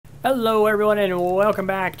Hello everyone and welcome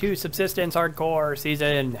back to Subsistence Hardcore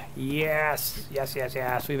Season. Yes.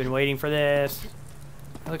 We've been waiting for this.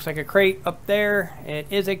 It looks like a crate up there. It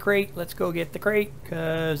is a crate. Let's go get the crate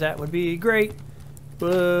because that would be great.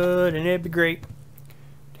 Wouldn't it be great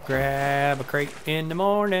to grab a crate in the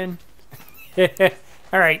morning?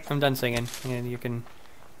 Alright, I'm done singing. And you can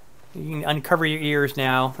uncover your ears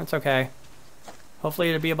now. That's okay. Hopefully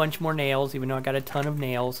it'll be a bunch more nails, even though I got a ton of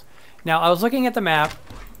nails. Now, I was looking at the map.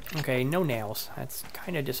 Okay, no nails. That's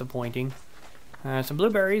kind of disappointing. Some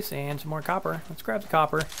blueberries and some more copper. Let's grab the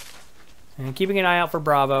copper. And keeping an eye out for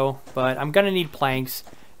Bravo, but I'm going to need planks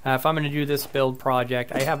if I'm going to do this build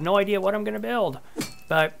project. I have no idea what I'm going to build,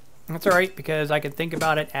 but that's alright because I can think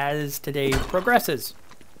about it as today progresses.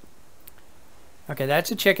 Okay,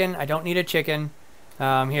 that's a chicken. I don't need a chicken.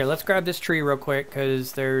 Here, let's grab this tree real quick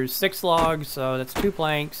because there's 6 logs, so that's 2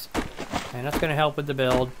 planks, and that's going to help with the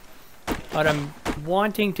build. What I'm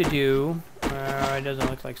wanting to do, it doesn't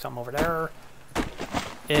look like something over there,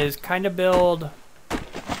 is kind of build,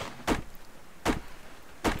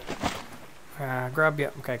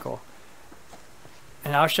 okay, cool.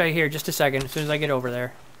 And I'll show you here just a second as soon as I get over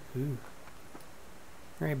there. Ooh.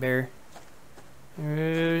 Alright, bear.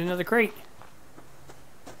 Another crate.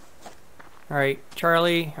 Alright,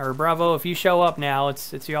 Charlie, or Bravo, if you show up now,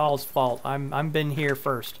 it's y'all's fault. I'm been here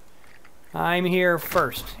first. I'm here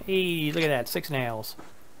first. Hey, look at that, 6 nails.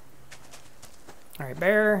 Alright,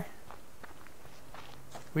 bear.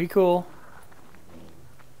 We cool.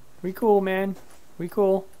 We cool, man. We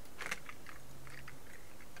cool.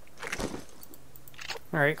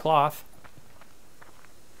 Alright, cloth.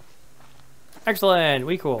 Excellent,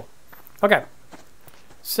 we cool. Okay.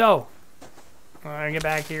 So, I'm gonna get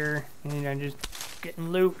back here and I'm just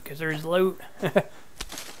getting loot, because there's loot.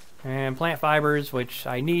 And plant fibers, which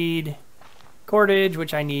I need. Cordage,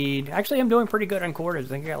 which I need. Actually, I'm doing pretty good on cordage. I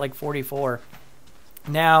think I got like 44.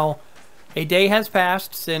 Now, a day has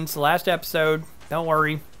passed since the last episode. Don't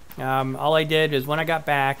worry. All I did is when I got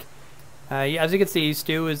back, as you can see,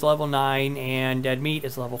 Stew is level 9 and Dead Meat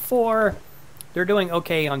is level 4. They're doing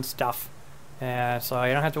okay on stuff. So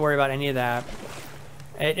I don't have to worry about any of that.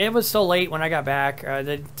 It was so late when I got back.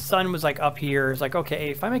 The sun was like up here. It's like,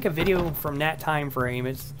 okay, if I make a video from that time frame,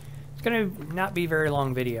 it's going to not be a very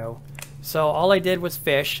long video. So all I did was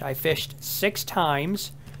fish. I fished 6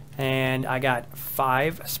 times, and I got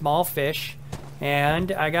 5 small fish,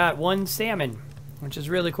 and I got 1 salmon, which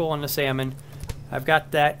is really cool on the salmon. I've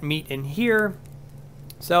got that meat in here.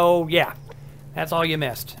 So yeah, that's all you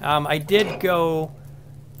missed. I did go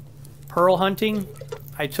pearl hunting.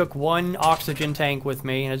 I took 1 oxygen tank with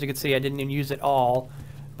me, and as you can see, I didn't even use it all,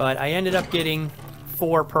 but I ended up getting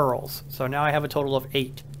 4 pearls. So now I have a total of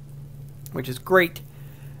 8, which is great.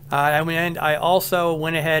 And I also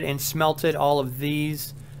went ahead and smelted all of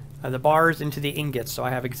these, the bars into the ingots. So I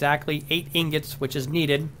have exactly 8 ingots, which is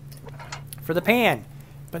needed for the pan.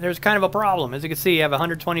 But there's kind of a problem. As you can see, I have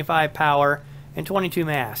 125 power and 22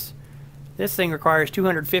 mass. This thing requires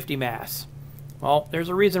 250 mass. Well, there's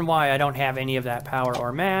a reason why I don't have any of that power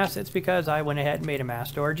or mass. It's because I went ahead and made a mass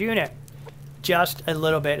storage unit. Just a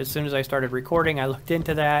little bit. As soon as I started recording, I looked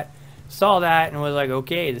into that, saw that, and was like,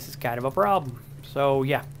 okay, this is kind of a problem. So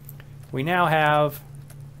yeah. We now have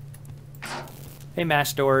a mass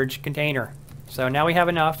storage container. So now we have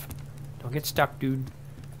enough, don't get stuck, dude,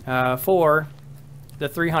 for the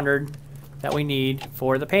 300 that we need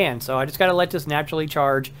for the pan. So I just got to let this naturally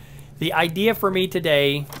charge. The idea for me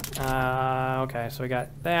today, okay, so we got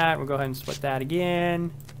that. We'll go ahead and split that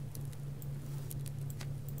again.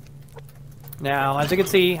 Now, as you can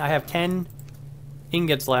see, I have 10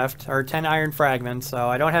 ingots left, or 10 iron fragments, so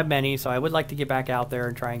I don't have many, so I would like to get back out there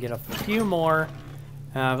and try and get a few more.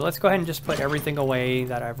 But let's go ahead and just put everything away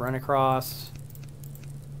that I've run across.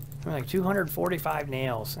 Like 245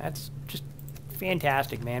 nails. That's just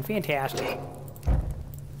fantastic, man. Fantastic.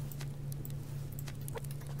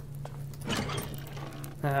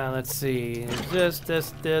 Let's see. There's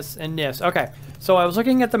this, and this. Okay, so I was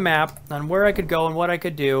looking at the map on where I could go and what I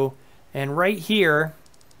could do, and right here,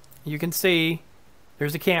 you can see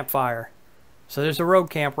there's a campfire. So there's a road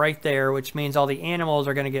camp right there, which means all the animals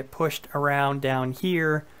are going to get pushed around down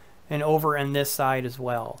here and over on this side as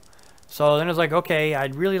well. So then I was like, okay,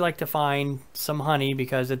 I'd really like to find some honey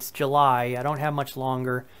because it's July. I don't have much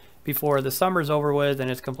longer before the summer's over with and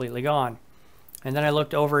it's completely gone. And then I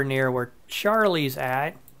looked over near where Charlie's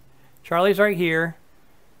at. Charlie's right here.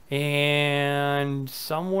 And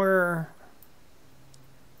somewhere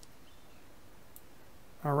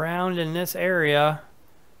around in this area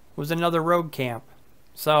was another road camp.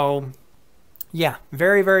 So yeah,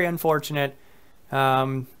 very, very unfortunate.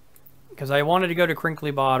 because I wanted to go to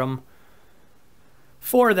Crinkly Bottom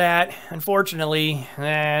for that. Unfortunately,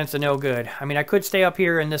 it's a no good. I mean, I could stay up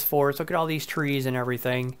here in this forest. Look at all these trees and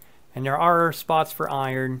everything. And there are spots for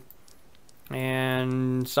iron.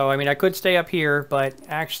 And so, I mean, I could stay up here, but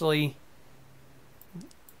actually,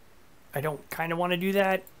 I don't kind of want to do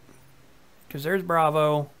that. Because there's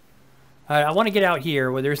Bravo. I want to get out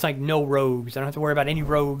here where there's like no rogues. I don't have to worry about any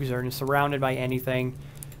rogues or surrounded by anything.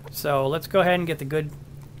 So let's go ahead and get the good...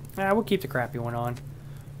 we'll keep the crappy one on.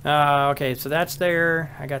 Okay, so that's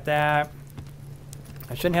there. I got that.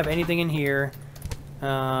 I shouldn't have anything in here.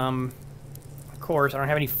 Of course, I don't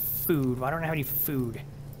have any food. Why don't I have any food?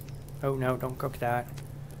 Oh, no, don't cook that.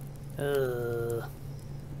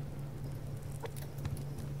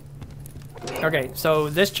 Okay, so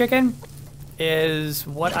this chicken is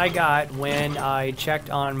what I got when I checked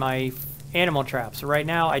on my animal trap. So right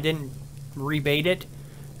now, I didn't rebait it.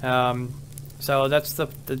 So that's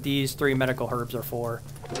these 3 medical herbs are for.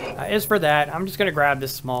 As for that, I'm just going to grab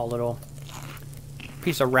this small little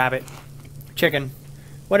piece of rabbit, chicken,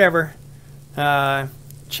 whatever.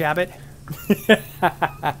 Chabbit.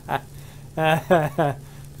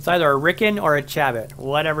 It's either a ricken or a chabbit,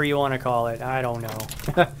 whatever you want to call it. I don't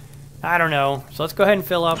know. I don't know. So let's go ahead and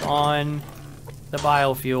fill up on the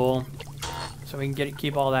biofuel so we can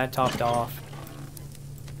keep all that topped off.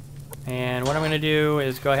 And what I'm going to do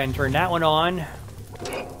is go ahead and turn that one on,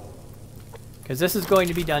 because this is going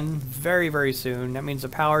to be done very, very soon. That means the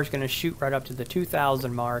power is going to shoot right up to the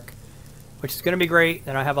 2,000 mark, which is going to be great.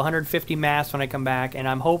 Then I have 150 mass when I come back, and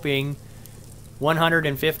I'm hoping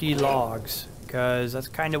 150 logs, because that's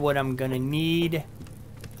kind of what I'm going to need.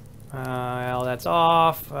 Well, that's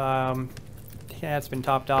off. Yeah, it's been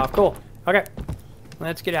topped off. Cool. Okay.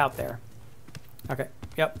 Let's get out there. Okay.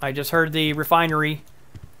 Yep. I just heard the refinery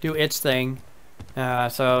do its thing.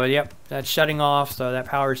 So, yep. That's shutting off. So that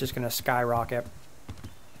power is just going to skyrocket.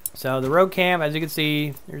 So the road camp, as you can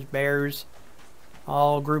see, there's bears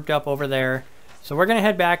all grouped up over there. So we're going to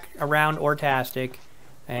head back around Ortastic.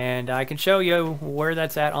 And I can show you where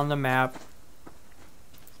that's at on the map,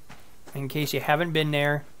 in case you haven't been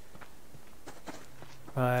there.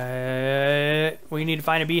 But we need to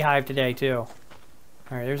find a beehive today, too.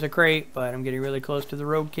 Alright, there's a crate, but I'm getting really close to the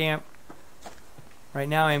road camp. Right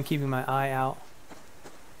now I am keeping my eye out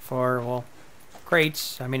for, well,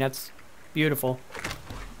 crates. I mean, that's beautiful.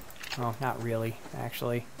 Oh, not really,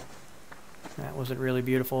 actually. That wasn't really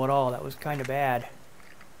beautiful at all. That was kind of bad.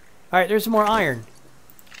 Alright, there's some more iron.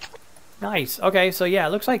 Nice. Okay, so yeah, it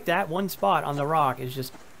looks like that one spot on the rock is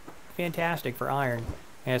just fantastic for iron.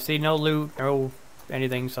 And see, no loot, no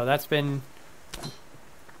anything, so that's been...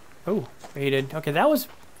 Oh, baited. Okay, was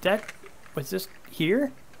this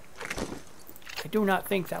here? I do not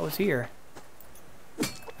think that was here.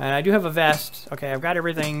 And I do have a vest. Okay, I've got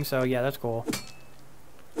everything, so yeah, that's cool.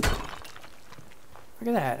 Look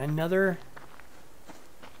at that, another...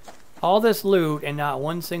 All this loot and not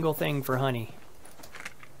one single thing for honey.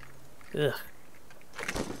 Ugh.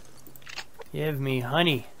 Give me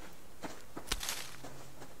honey.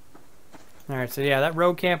 Alright, so yeah, that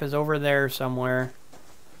road camp is over there somewhere.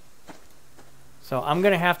 So I'm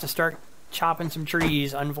going to have to start chopping some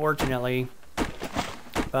trees, unfortunately.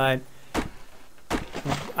 But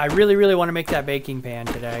I really, really want to make that baking pan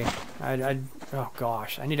today. Oh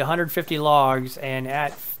gosh, I need 150 logs, and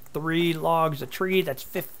at 3 logs a tree, that's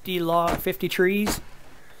 50 trees.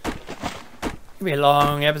 It'll be a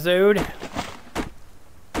long episode.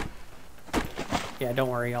 Yeah, don't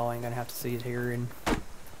worry, y'all ain't gonna have to see it here and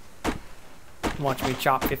watch me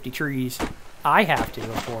chop 50 trees. I have to,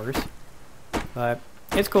 of course. But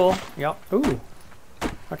it's cool. Yep. Ooh.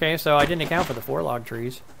 Okay, so I didn't account for the 4 log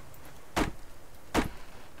trees.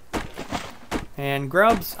 And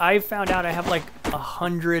grubs, I found out I have like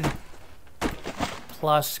 100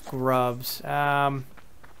 plus grubs. Yeah,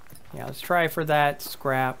 let's try for that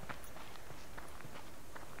scrap.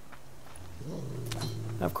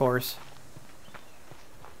 Of course.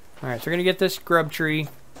 Alright, so we're gonna get this grub tree.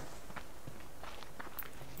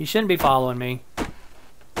 He shouldn't be following me.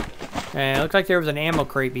 And it looked like there was an ammo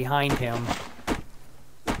crate behind him.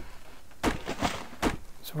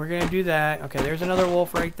 So we're gonna do that. Okay, there's another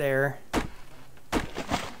wolf right there.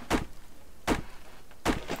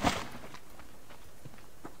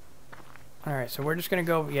 Alright, so we're just gonna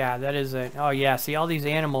go, yeah, that is it. Oh yeah, see all these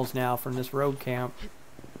animals now from this road camp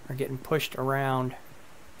are getting pushed around.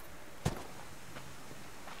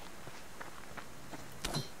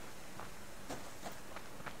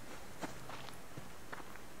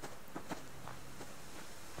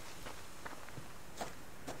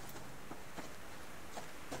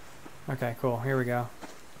 Okay, cool, here we go.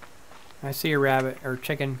 I see a rabbit, or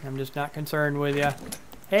chicken. I'm just not concerned with you.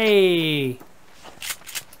 Hey!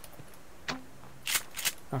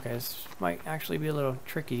 Okay, this might actually be a little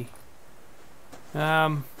tricky.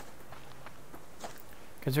 Because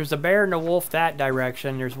there's a bear and a wolf that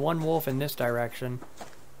direction. There's one wolf in this direction.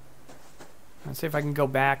 Let's see if I can go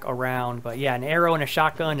back around. But yeah, an arrow and a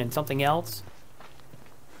shotgun and something else.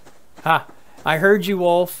 Ha! I heard you,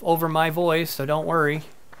 wolf, over my voice, so don't worry.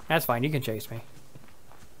 That's fine, you can chase me.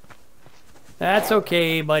 That's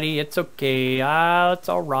okay, buddy. It's okay. Ah, it's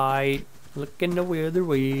alright. Looking the other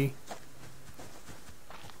way.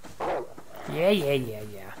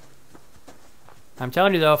 Yeah. I'm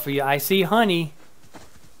telling you though, if I see honey,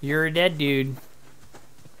 you're a dead dude.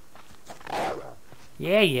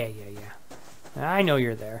 Yeah. I know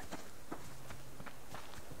you're there.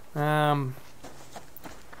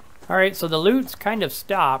 Alright, so the loot's kind of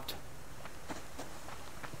stopped.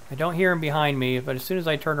 I don't hear him behind me, but as soon as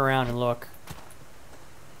I turn around and look...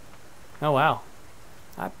 Oh, wow.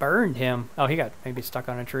 I burned him. Oh, he got maybe stuck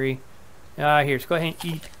on a tree. Here, just go ahead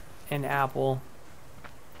and eat an apple.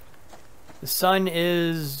 The sun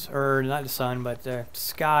is... Or, not the sun, but the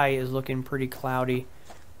sky is looking pretty cloudy.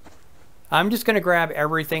 I'm just going to grab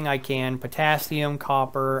everything I can. Potassium,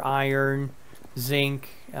 copper, iron, zinc.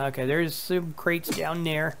 Okay, there's some crates down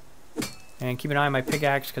there. And keep an eye on my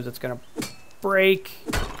pickaxe because it's going to break.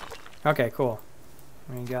 Okay, cool.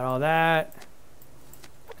 We got all that.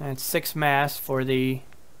 And 6 mass for the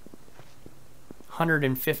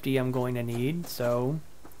 150 I'm going to need. So,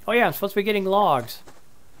 oh yeah, I'm supposed to be getting logs.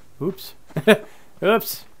 Oops.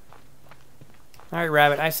 Oops. Alright,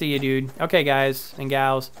 rabbit, I see you, dude. Okay, guys and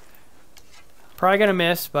gals. Probably going to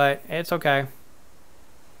miss, but it's okay.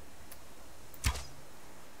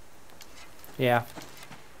 Yeah.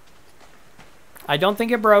 I don't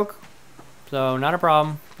think it broke, so not a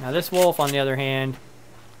problem. Now this wolf, on the other hand,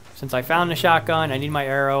 since I found the shotgun, I need my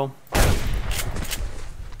arrow.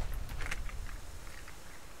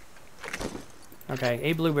 Okay,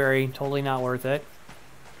 a blueberry, totally not worth it.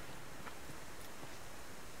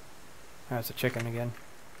 Oh, it's a chicken again.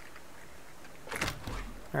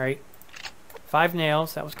 Alright. 5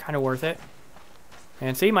 nails, that was kind of worth it.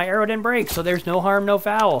 And see, my arrow didn't break, so there's no harm, no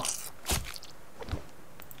foul.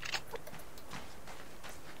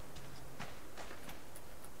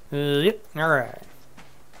 Yep, alright.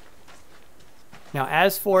 Now,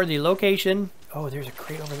 as for the location... Oh, there's a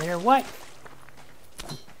crate over there. What?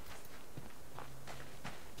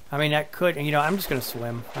 I mean, that could... You know, I'm just going to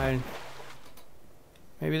swim.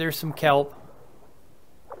 Maybe there's some kelp.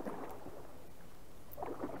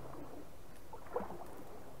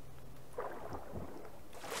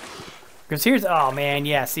 Because here's... Oh, man,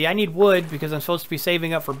 yeah. See, I need wood because I'm supposed to be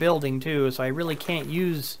saving up for building, too. So I really can't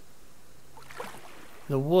use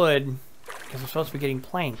the wood because I'm supposed to be getting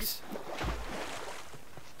planks.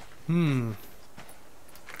 I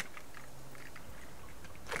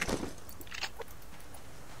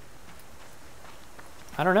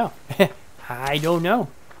don't know. I don't know.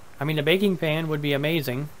 I mean, the baking pan would be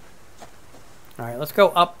amazing. Alright, let's go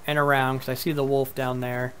up and around because I see the wolf down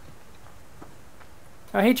there.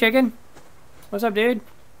 Oh, hey, chicken. What's up, dude?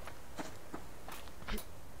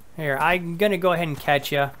 Here, I'm gonna go ahead and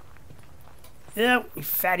catch you. Oh, you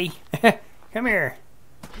fatty. Come here.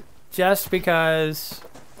 Just because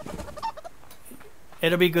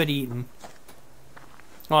it'll be good eating.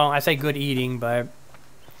 Well, I say good eating, but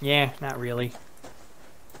yeah, not really.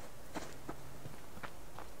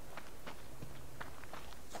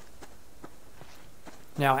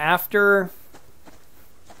 Now after...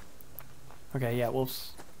 Okay, yeah,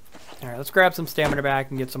 wolves. Alright, let's grab some stamina back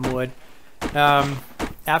and get some wood.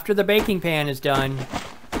 After the baking pan is done,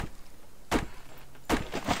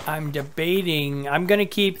 I'm debating... I'm going to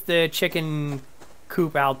keep the chicken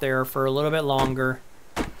coop out there for a little bit longer.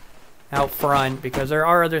 Out front, because there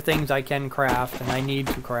are other things I can craft, and I need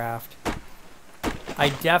to craft. I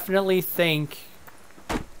definitely think...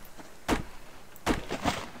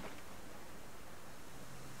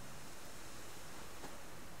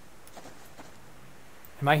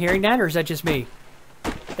 Am I hearing that, or is that just me?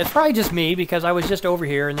 It's probably just me, because I was just over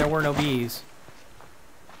here and there were no bees.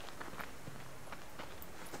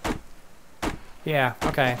 Yeah,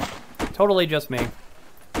 okay. Totally just me.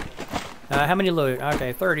 How many loot?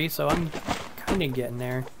 Okay, 30, so I'm kind of getting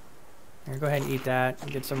there. Here, go ahead and eat that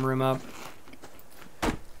and get some room up.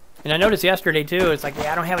 And I noticed yesterday, too, it's like,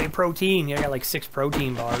 yeah, I don't have any protein. Yeah, I got like 6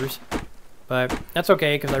 protein bars. But that's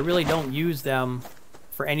okay, because I really don't use them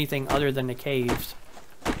for anything other than the caves.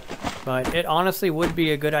 But it honestly would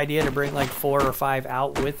be a good idea to bring like 4 or 5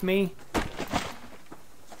 out with me.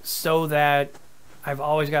 So that I've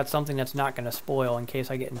always got something that's not going to spoil in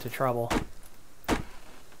case I get into trouble.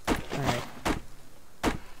 Alright.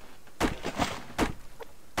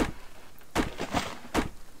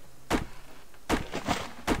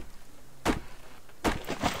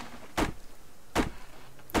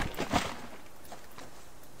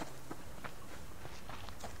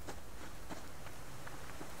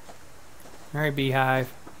 Alright,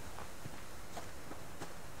 beehive.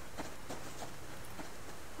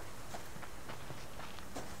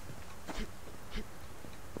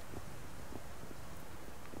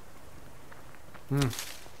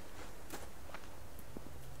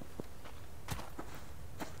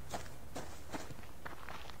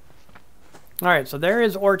 Alright, so there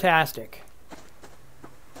is Ortastic.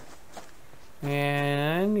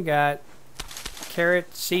 And you got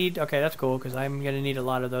carrot seed. Okay, that's cool, because I'm going to need a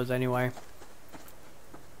lot of those anyway.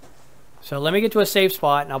 So let me get to a safe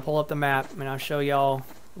spot, and I'll pull up the map, and I'll show y'all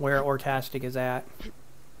where Ortastic is at.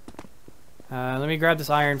 Let me grab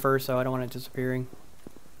this iron first, so I don't want it disappearing.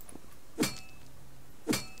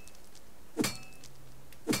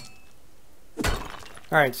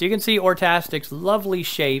 Alright, so you can see Ortastic's lovely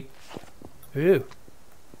shape. Ooh.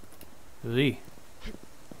 And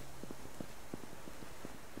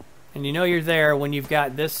you know you're there when you've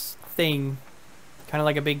got this thing, kind of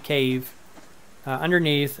like a big cave,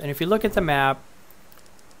 underneath. And if you look at the map,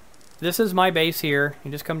 this is my base here.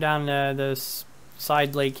 You just come down this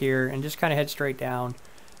side lake here and just kind of head straight down.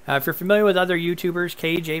 If you're familiar with other YouTubers,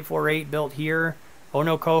 Cage848 built here.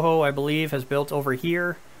 Ono Koho, I believe, has built over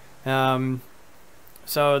here. So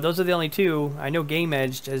those are the only two. I know Game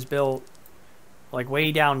Edged has built like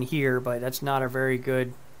way down here, but that's not a very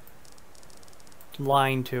good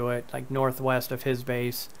line to it, like northwest of his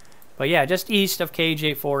base. But yeah, just east of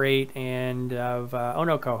Cage848 and of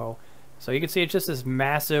Ono Koho. So you can see it's just this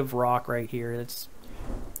massive rock right here. It's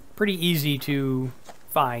pretty easy to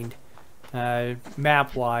find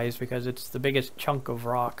map-wise because it's the biggest chunk of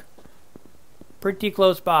rock. Pretty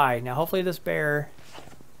close by. Now hopefully this bear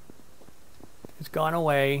has gone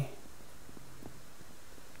away.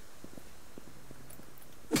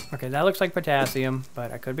 Okay, that looks like potassium,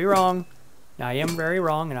 but I could be wrong. I am very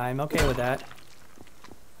wrong, and I am okay with that.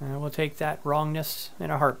 We'll take that wrongness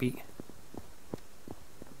in a heartbeat.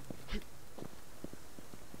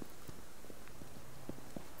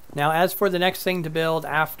 Now, as for the next thing to build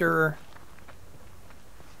after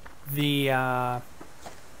the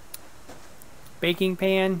baking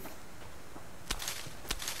pan,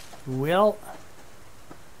 well,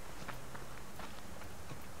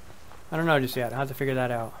 I don't know just yet. I'll have to figure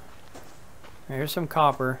that out. Here's some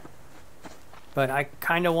copper. But I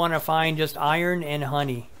kind of want to find just iron and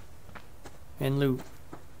honey. And loot.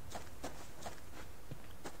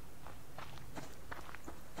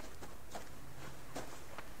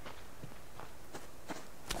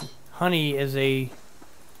 Honey is a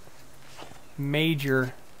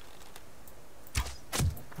major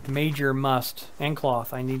must. And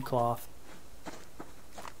cloth. I need cloth.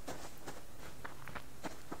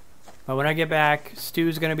 But when I get back,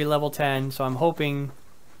 Stu's going to be level 10, so I'm hoping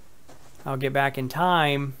I'll get back in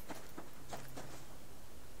time.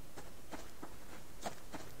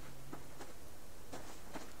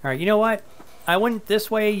 Alright, you know what? I went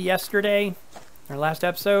this way yesterday, our last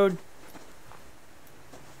episode.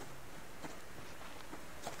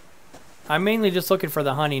 I'm mainly just looking for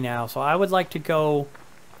the honey now, so I would like to go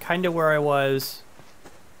kind of where I was.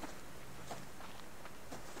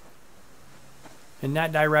 In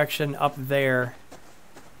that direction up there.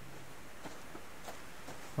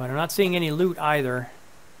 But I'm not seeing any loot either.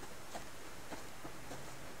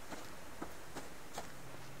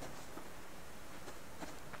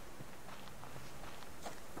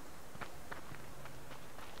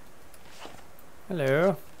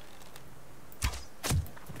 Hello.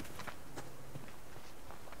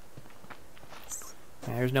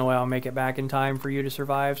 There's no way I'll make it back in time for you to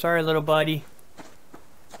survive. Sorry, little buddy.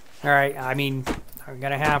 Alright, I mean, I'm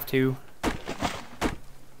gonna have to.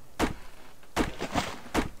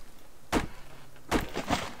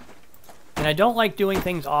 And I don't like doing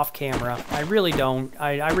things off camera. I really don't.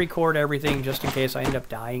 I record everything just in case I end up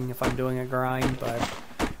dying if I'm doing a grind, but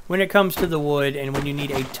when it comes to the wood and when you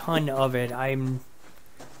need a ton of it, I'm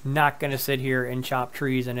not gonna sit here and chop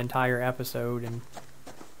trees an entire episode and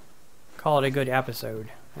call it a good episode.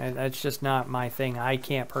 That's just not my thing. I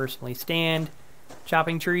can't personally stand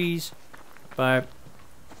chopping trees, but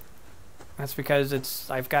that's because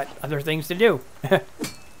I've got other things to do.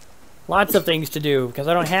 Lots of things to do because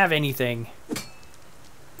I don't have anything.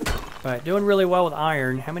 But doing really well with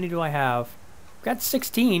iron. How many do I have? I've got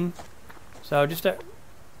 16. So just a...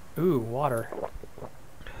 Ooh, water.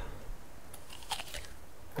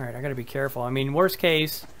 Alright, I gotta be careful. I mean, worst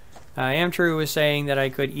case, Amtrue was saying that I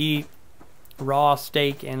could eat raw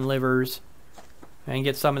steak and livers and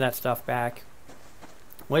get some of that stuff back.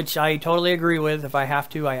 Which I totally agree with. If I have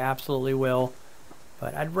to, I absolutely will.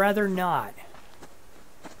 But I'd rather not.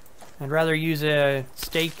 I'd rather use a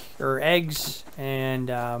steak or eggs and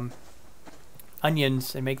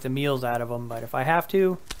onions and make the meals out of them. But if I have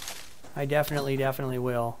to, I definitely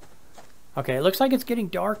will. Okay, it looks like it's getting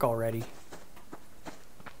dark already.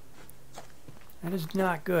 That is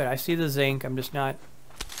not good. I see the zinc. I'm just not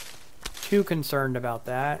too concerned about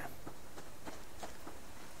that.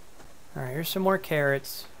 Alright, here's some more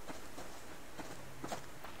carrots.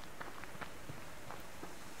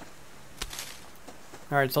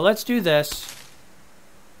 Alright, so let's do this.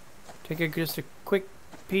 Take just a quick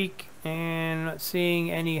peek and not seeing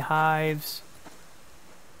any hives.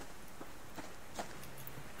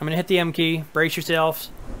 I'm going to hit the M key. Brace yourselves.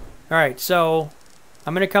 Alright, so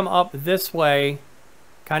I'm going to come up this way,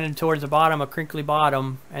 kind of towards the bottom, a crinkly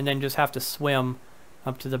bottom, and then just have to swim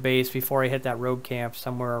up to the base before I hit that road camp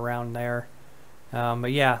somewhere around there.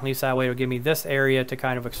 But yeah, at least that way it'll give me this area to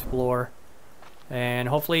kind of explore. And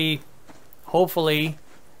hopefully,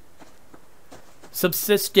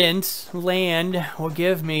 Subsistence land will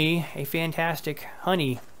give me a fantastic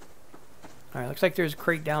honey. Alright, looks like there's a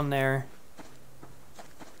crate down there.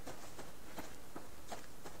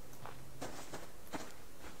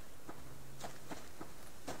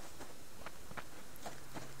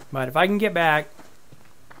 But if I can get back,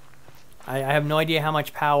 I have no idea how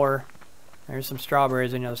much power. There's some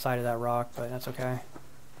strawberries on the other side of that rock, but that's okay.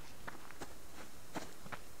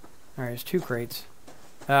 Alright, there's 2 crates.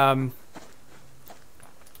 If I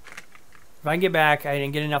can get back, I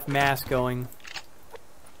didn't get enough mass going.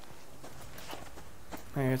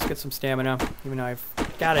 Alright, let's get some stamina, even though I've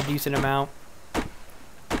got a decent amount.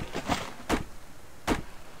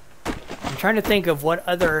 I'm trying to think of what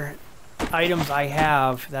other items I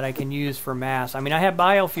have that I can use for mass. I mean, I have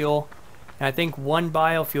biofuel, and I think 1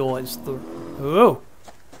 biofuel is the... Ooh!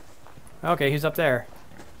 Okay, he's up there.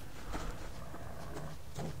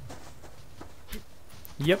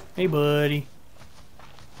 Yep, hey buddy.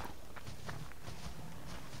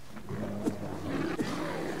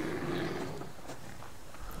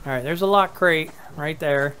 Alright, there's a lock crate right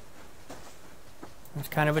there. It's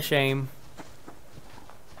kind of a shame.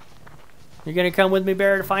 You gonna come with me,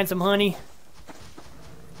 Bear, to find some honey?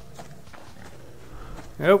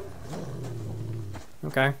 Nope.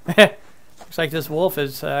 Okay. Looks like this wolf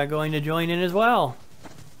is going to join in as well.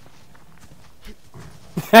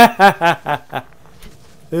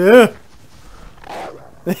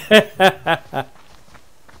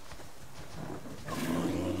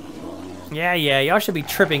 Yeah, y'all should be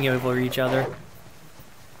tripping over each other.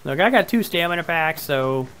 Look, I got 2 stamina packs,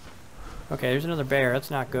 so... Okay, there's another bear. That's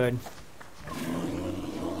not good.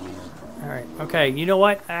 Alright, okay, you know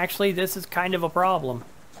what? Actually, this is kind of a problem.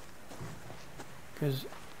 Because...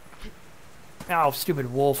 Oh,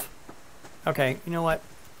 stupid wolf. Okay, you know what?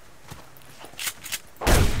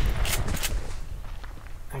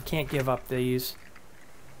 I can't give up these.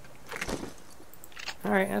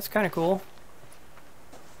 Alright, that's kind of cool.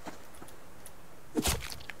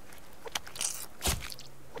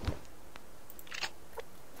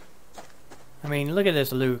 I mean, look at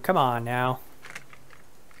this loot. Come on now.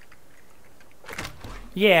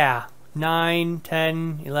 Yeah. 9,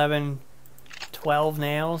 10, 11, 12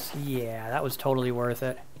 nails. Yeah, that was totally worth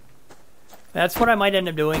it. That's what I might end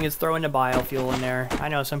up doing, is throwing the biofuel in there. I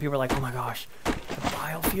know some people are like, oh my gosh, the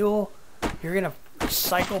biofuel? You're going to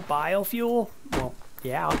recycle biofuel? Well,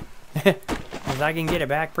 yeah. Because I can get it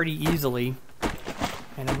back pretty easily.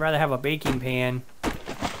 And I'd rather have a baking pan.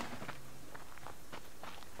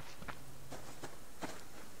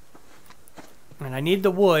 And I need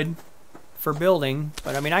the wood for building,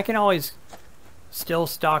 but I mean, I can always still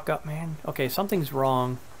stock up, man. Okay, something's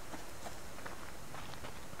wrong.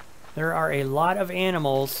 There are a lot of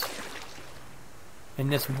animals in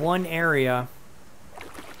this one area.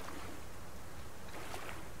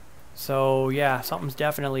 So, yeah, something's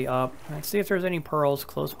definitely up. Let's see if there's any pearls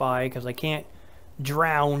close by, because I can't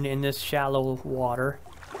drown in this shallow water.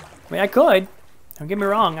 I mean, I could. Don't get me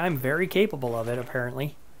wrong, I'm very capable of it,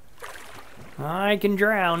 apparently. I can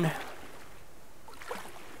drown.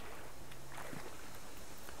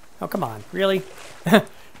 Oh, come on. Really?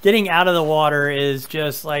 Getting out of the water is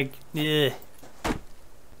just like... Ugh.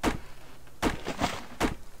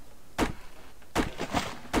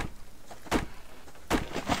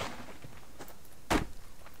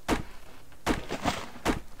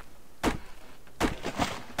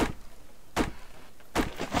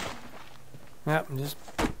 Yep, I'm just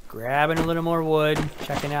grabbing a little more wood,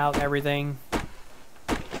 checking out everything.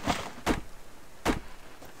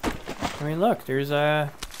 I mean, look, there's an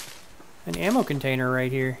ammo container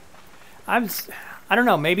right here. I don't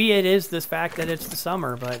know, maybe it is this fact that it's the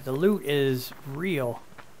summer, but the loot is real.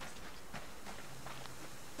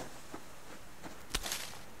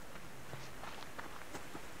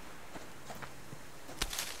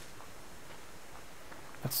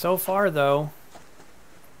 But so far, though,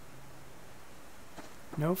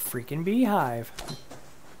 no freaking beehive.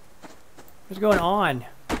 What's going on?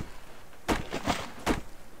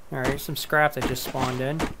 Alright, some scrap that just spawned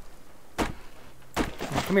in.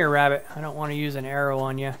 Come here, rabbit. I don't want to use an arrow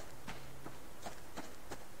on you.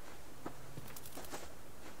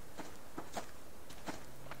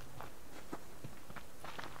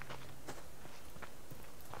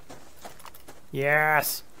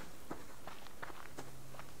 Yes!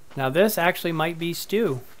 Now this actually might be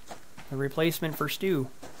stew. A replacement for stew.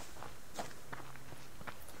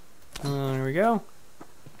 There we go.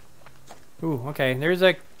 Ooh, okay. There's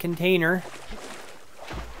a container.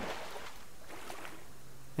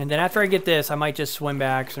 And then after I get this, I might just swim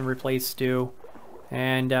back and replace stew.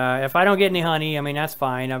 And if I don't get any honey, I mean, that's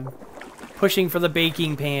fine. I'm pushing for the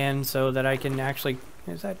baking pan so that I can actually...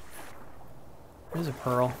 Is that... There's a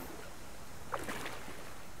pearl.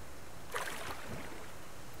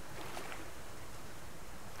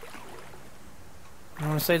 I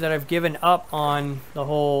want to say that I've given up on the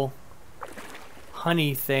whole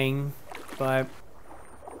honey thing, but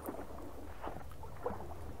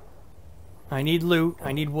I need loot,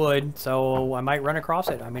 I need wood, so I might run across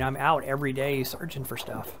it. I mean, I'm out every day searching for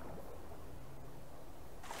stuff.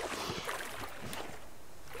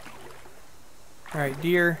 Alright,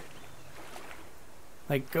 deer.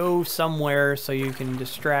 Like, go somewhere so you can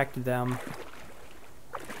distract them.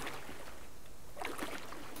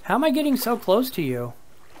 How am I getting so close to you?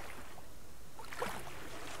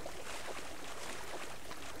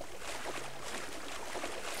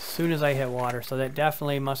 As soon as I hit water, so that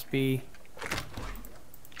definitely must be...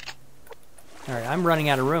 Alright, I'm running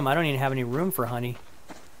out of room. I don't even have any room for honey.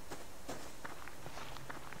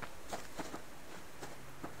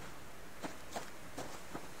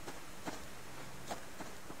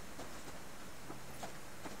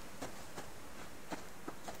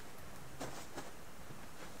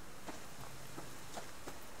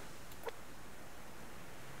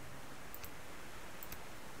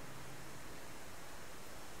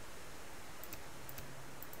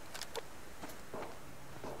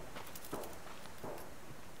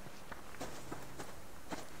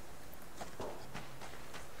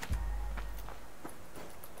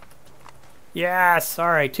 Yes!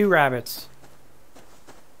 Alright, 2 rabbits.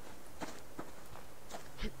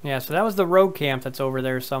 Yeah, so that was the rogue camp that's over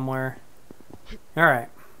there somewhere. Alright.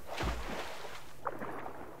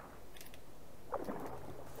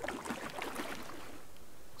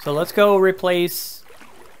 So let's go replace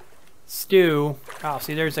stew. Oh,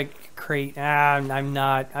 see, there's a crate. Ah, I'm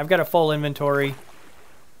not. I've got a full inventory.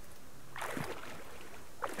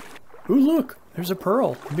 Ooh, look! There's a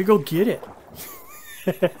pearl. Let me go get it.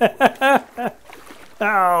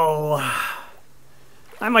 Oh,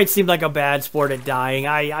 I might seem like a bad sport at dying.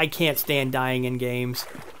 I can't stand dying in games.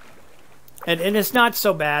 And it's not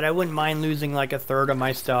so bad. I wouldn't mind losing like a third of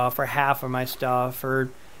my stuff or half of my stuff or,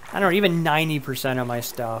 I don't know, even 90% of my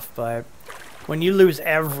stuff. But when you lose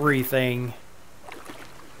everything,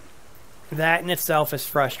 that in itself is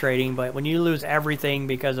frustrating. But when you lose everything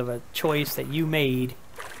because of a choice that you made,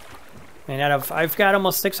 and I've got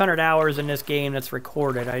almost 600 hours in this game that's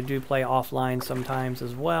recorded. I do play offline sometimes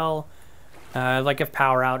as well. Like if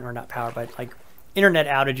power out, or not power, but like internet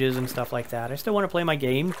outages and stuff like that. I still want to play my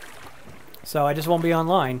game, so I just won't be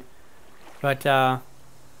online. But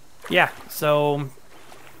yeah, so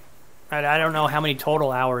I don't know how many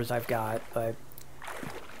total hours I've got, but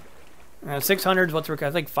 600 is what's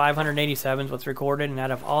recorded. I think 587 is what's recorded, and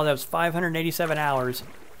out of all those 587 hours,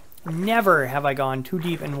 never have I gone too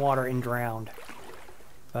deep in water and drowned.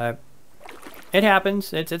 But it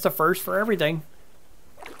happens. It's a first for everything.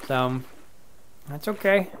 So that's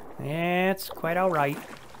okay. Yeah, it's quite alright.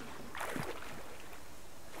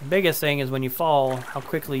 The biggest thing is when you fall, how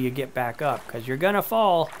quickly you get back up. Because you're gonna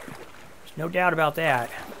fall. There's no doubt about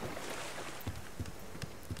that.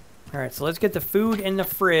 Alright, so let's get the food in the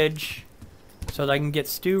fridge so that I can get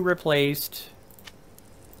stew replaced.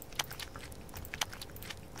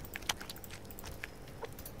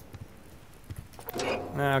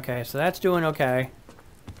 Okay, so that's doing okay.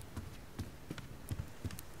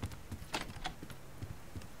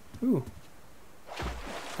 Ooh.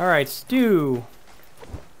 Alright, stew.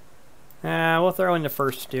 We'll throw in the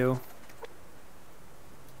first stew.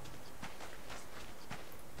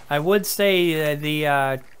 I would say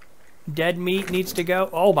the dead meat needs to go.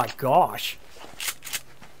 Oh my gosh.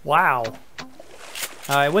 Wow.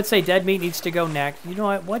 I would say dead meat needs to go next. You know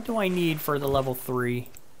what? What do I need for the level 3?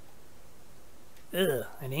 Ugh,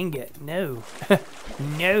 an ingot. No.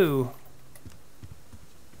 No.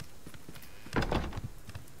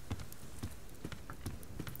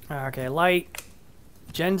 Okay, light.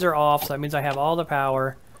 Gens are off, so that means I have all the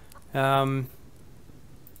power.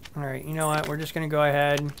 Alright, you know what? We're just going to go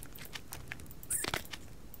ahead.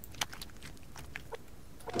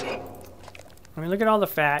 I mean, look at all the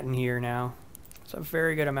fat in here now. It's a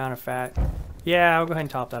very good amount of fat. Yeah, I'll go ahead and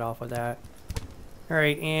top that off with that.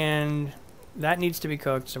 Alright, and that needs to be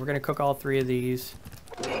cooked, so we're going to cook all 3 of these.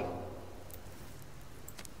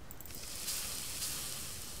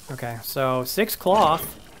 Okay, so 6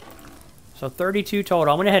 cloth. So 32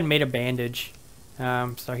 total. I went ahead and made a bandage.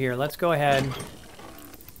 So here, let's go ahead.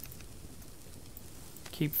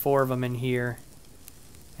 Keep 4 of them in here.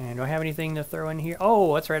 And do I have anything to throw in here?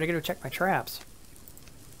 Oh, that's right. I gotta check my traps.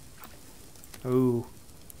 Ooh.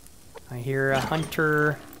 I hear a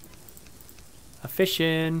hunter. A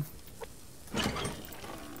fishing. I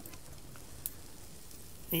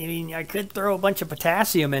mean, I could throw a bunch of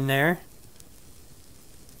potassium in there.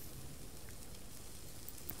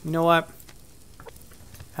 You know what?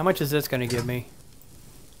 How much is this going to give me?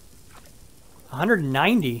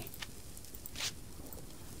 190.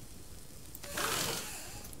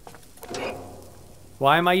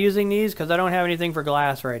 Why am I using these? Because I don't have anything for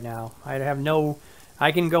glass right now. I have no...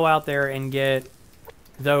 I can go out there and get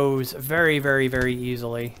those very, very, very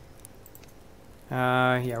easily.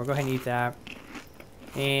 Yeah, we'll go ahead and eat that.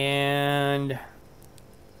 And...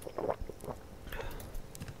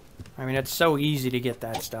 I mean, it's so easy to get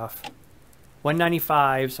that stuff.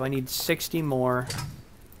 195, so I need 60 more.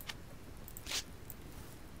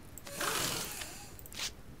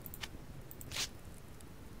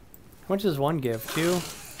 How much does one give? 2?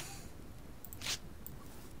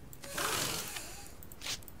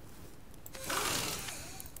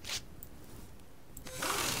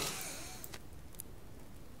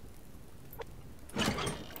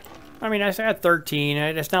 I mean, I said 13.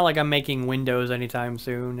 It's not like I'm making windows anytime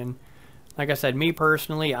soon. And like I said, me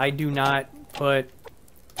personally, I do not put...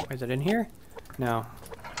 Is it in here? No.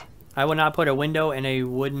 I will not put a window in a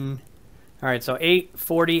wooden... Alright, so 8,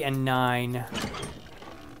 40, and 9.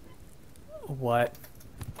 What?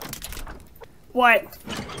 What?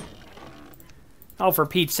 Oh, for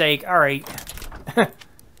Pete's sake. Alright.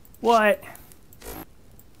 What?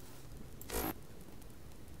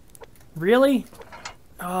 Really?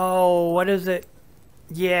 Oh, what is it?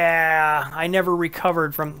 Yeah, I never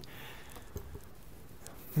recovered from...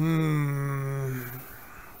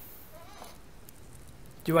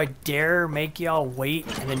 Do I dare make y'all wait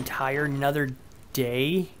an entire another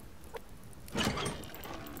day?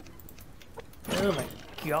 Oh my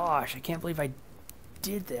gosh, I can't believe I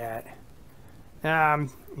did that.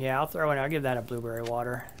 Yeah, I'll throw it. I'll give that a blueberry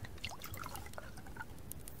water.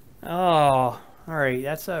 Oh, alright,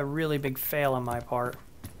 that's a really big fail on my part.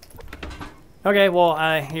 Okay,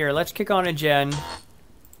 well, here, let's kick on a gen.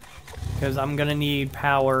 Because I'm gonna need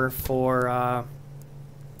power for,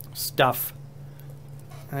 stuff.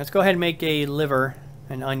 Let's go ahead and make a liver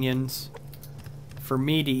and onions for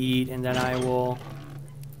me to eat, and then I will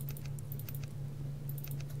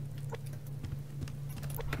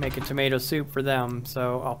make a tomato soup for them.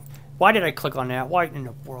 So, oh, why did I click on that? Why in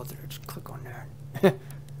the world did I just click on that?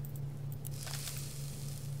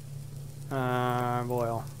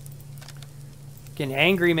 Boil. Getting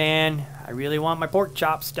angry, man. I really want my pork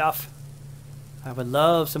chop stuff. I would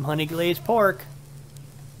love some honey glazed pork.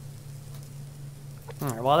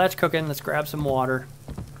 Alright, while that's cooking, let's grab some water.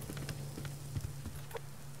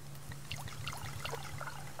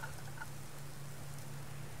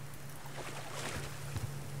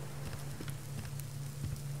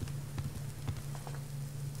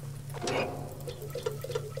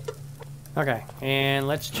 Okay, and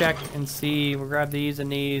let's check and see. We'll grab these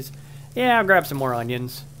and these. Yeah, I'll grab some more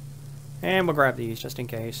onions. And we'll grab these just in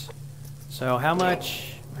case. So how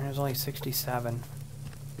much? There's only 67.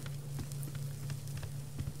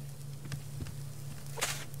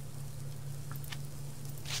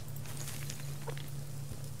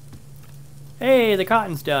 Hey, the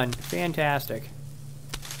cotton's done. Fantastic.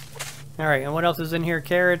 Alright, and what else is in here?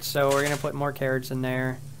 Carrots, so we're going to put more carrots in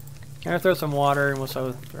there. I'm going to throw some water, and we'll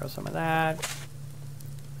also throw some of that.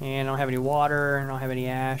 And I don't have any water, and I don't have any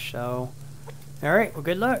ash, so... Alright, well,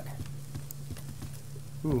 good luck.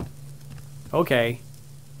 Ooh. Okay.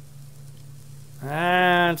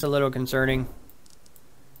 That's a little concerning.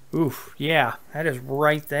 Oof, yeah, that is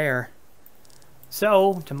right there.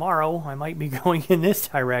 So, tomorrow, I might be going in this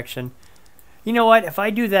direction. You know what? If I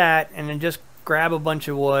do that, and then just grab a bunch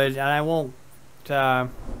of wood, and I won't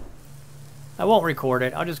record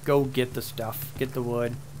it. I'll just go get the stuff, get the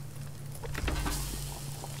wood.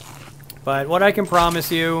 But what I can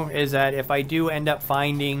promise you is that if I do end up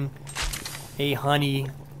finding a honey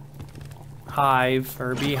hive,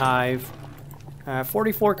 or beehive,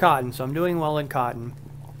 44 cotton, so I'm doing well in cotton.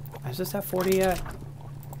 Is this at 40 yet?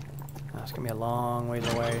 Oh, it's going to be a long ways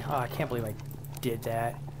away. Oh, I can't believe I did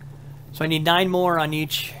that. So I need 9 more on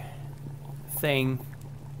each thing.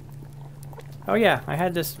 Oh yeah, I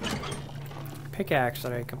had this pickaxe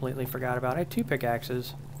that I completely forgot about. I had 2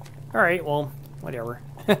 pickaxes. Alright, well, whatever.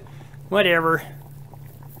 Whatever.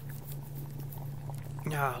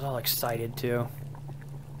 Oh, I was all excited too.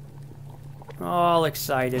 All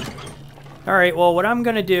excited. Alright, well, what I'm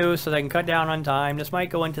going to do so that I can cut down on time, this might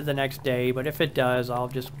go into the next day, but if it does, I'll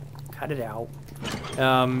just cut it out.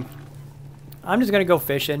 I'm just going to go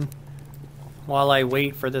fishing while I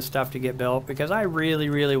wait for this stuff to get built, because I really,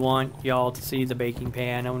 really want y'all to see the baking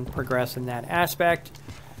pan and progress in that aspect.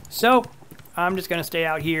 So, I'm just going to stay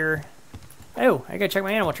out here. Oh, I got to check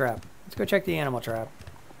my animal trap. Let's go check the animal trap.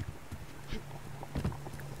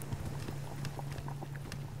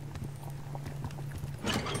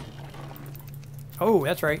 Oh,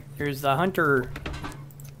 that's right. There's the hunter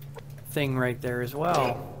thing right there as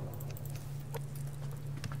well.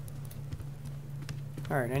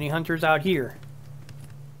 Alright, any hunters out here?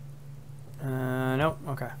 Nope.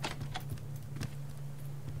 Okay.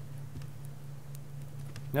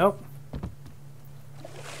 Nope.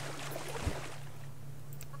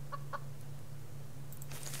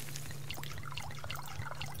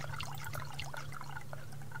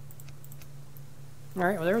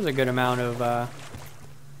 Alright, well, there was a good amount of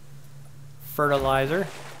fertilizer.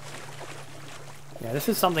 Yeah, this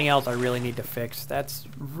is something else I really need to fix. That's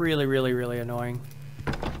really, really, really annoying.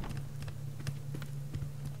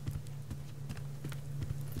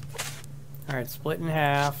 Alright, split in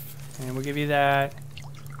half, and we'll give you that.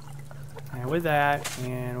 And with that,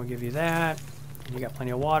 and we'll give you that. And you got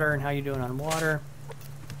plenty of water, and how you doing on water?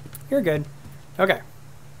 You're good. Okay.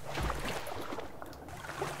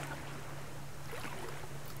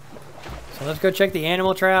 So let's go check the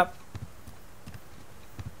animal trap.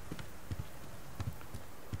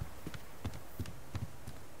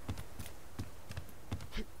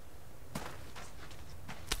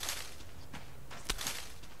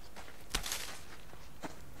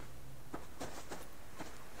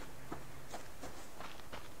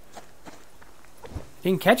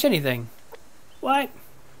 Didn't catch anything. What?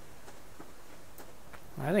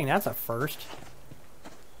 I think that's a first.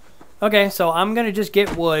 Okay, so I'm gonna just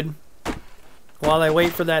get wood while I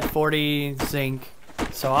wait for that 40 zinc.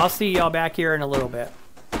 So I'll see y'all back here in a little bit.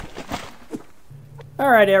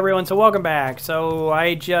 Alright everyone, so welcome back. So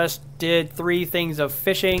I just did 3 things of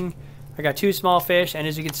fishing. I got 2 small fish, and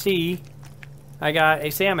as you can see, I got a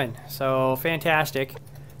salmon. So fantastic.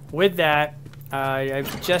 With that,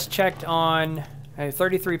 I've just checked on... I have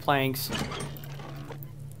 33 planks.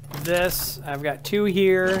 This, I've got 2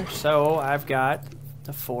 here, so I've got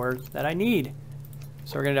the 4 that I need.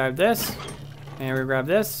 So we're gonna dive this, and we grab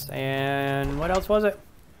this, and what else was it?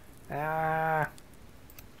 9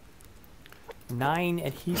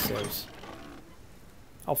 adhesives.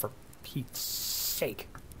 Oh, for Pete's sake.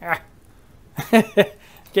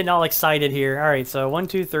 Getting all excited here. Alright, so 1,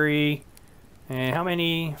 2, 3. And how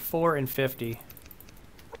many? 4 and 50.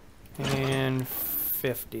 And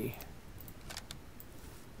 50.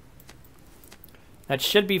 That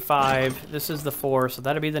should be 5. This is the 4, so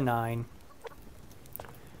that'll be the 9.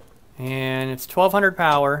 And it's 1200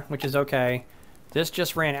 power, which is okay. This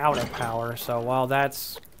just ran out of power, so while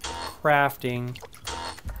that's crafting,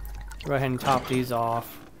 go ahead and top these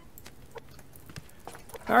off.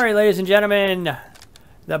 Alright, ladies and gentlemen,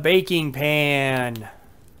 the baking pan.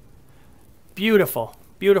 Beautiful,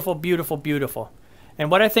 beautiful, beautiful, beautiful. And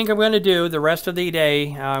what I think I'm going to do the rest of the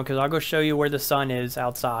day, because I'll go show you where the sun is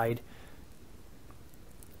outside.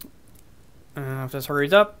 If this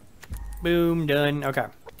hurries up. Boom, done. Okay.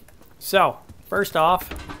 So, first off,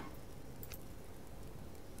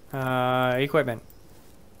 equipment.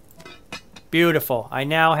 Beautiful. I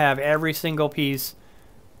now have every single piece.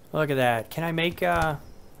 Look at that. Can I make, I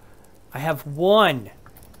have 1.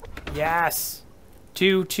 Yes.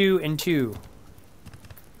 2, 2, and 2.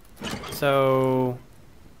 So,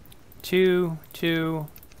 2, 2,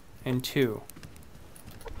 and 2.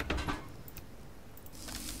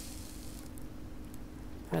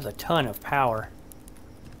 That's a ton of power.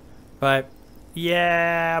 But,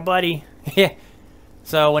 yeah, buddy.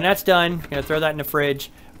 So when that's done, I'm going to throw that in the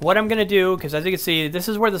fridge. what I'm going to do, because as you can see, this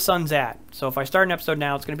is where the sun's at. So if I start an episode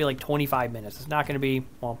now, it's going to be like 25 minutes. It's not going to be,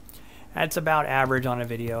 well, that's about average on a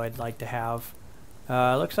video I'd like to have.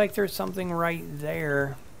 Looks like there's something right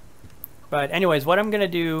there. But anyways, what I'm going to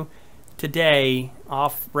do today,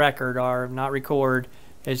 off record or not record,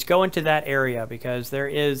 is go into that area because there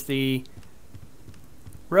is the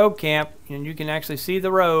rogue camp, and you can actually see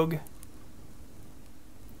the rogue.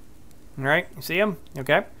 All right, you see him?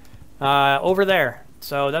 Okay. Over there.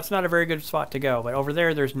 So that's not a very good spot to go, but over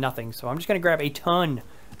there, there's nothing. So I'm just going to grab a ton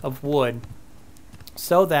of wood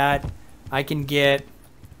so that I can get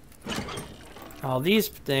all these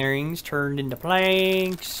things turned into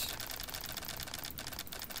planks.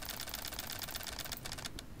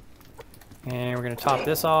 And we're going to top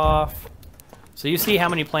this off. So you see how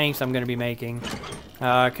many planks I'm going to be making.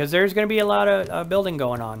 Because there's going to be a lot of building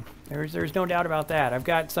going on. There's no doubt about that. I've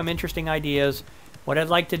got some interesting ideas. What I'd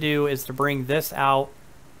like to do is to bring this out.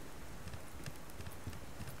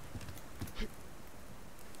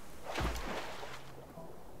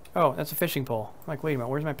 Oh, that's a fishing pole. I'm like, wait a minute,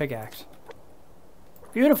 where's my pickaxe?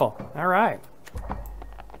 Beautiful. All right.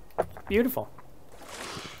 Beautiful.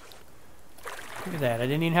 Look at that. I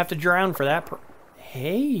didn't even have to drown for that.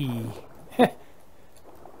 Hey.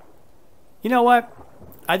 You know what?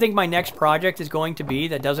 I think my next project is going to be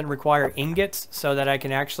that doesn't require ingots so that I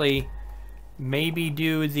can actually maybe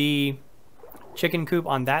do the chicken coop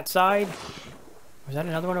on that side. Was that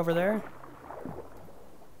another one over there?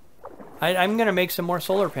 I'm going to make some more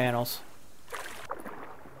solar panels.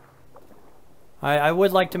 I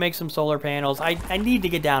would like to make some solar panels. I need to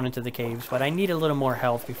get down into the caves, but I need a little more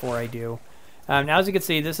health before I do. Now, as you can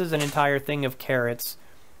see, this is an entire thing of carrots.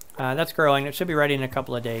 That's growing. It should be ready in a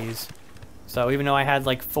couple of days. So even though I had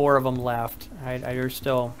like 4 of them left, there's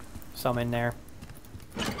still some in there.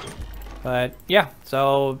 But yeah,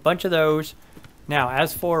 so a bunch of those. Now,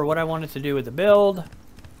 as for what I wanted to do with the build,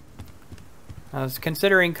 I was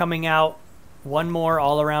considering coming out one more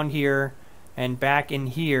all around here and back in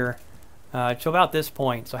here to about this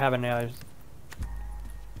point. So having a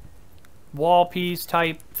wall piece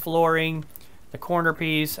type flooring, the corner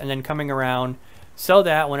piece, and then coming around so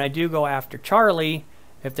that when I do go after Charlie,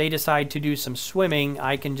 if they decide to do some swimming,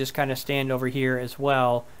 I can just kind of stand over here as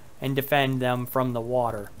well and defend them from the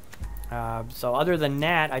water. So other than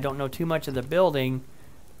that, I don't know too much of the building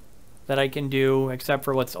that I can do except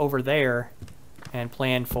for what's over there and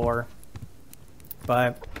planned for.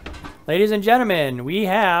 But ladies and gentlemen, we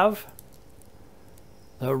have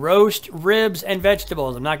the roast ribs and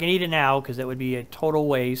vegetables. I'm not going to eat it now because it would be a total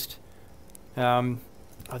waste.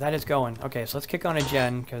 Oh, that is going. Okay, so let's kick on a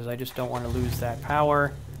gen because I just don't want to lose that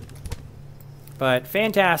power. But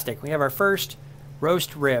fantastic. We have our first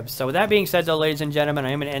roast ribs. So with that being said, though, ladies and gentlemen,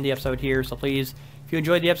 I am going to end the episode here. So please, if you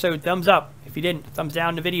enjoyed the episode, thumbs up. If you didn't, thumbs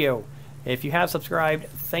down the video. If you have subscribed,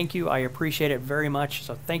 thank you. I appreciate it very much.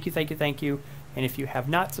 So thank you, thank you, thank you. And if you have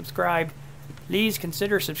not subscribed, please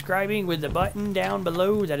consider subscribing with the button down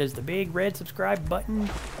below. That is the big red subscribe button.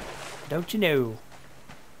 Don't you know?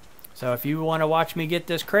 So if you want to watch me get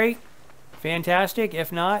this crate, fantastic.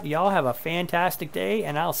 If not, y'all have a fantastic day,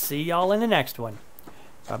 and I'll see y'all in the next one.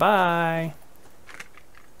 Bye-bye.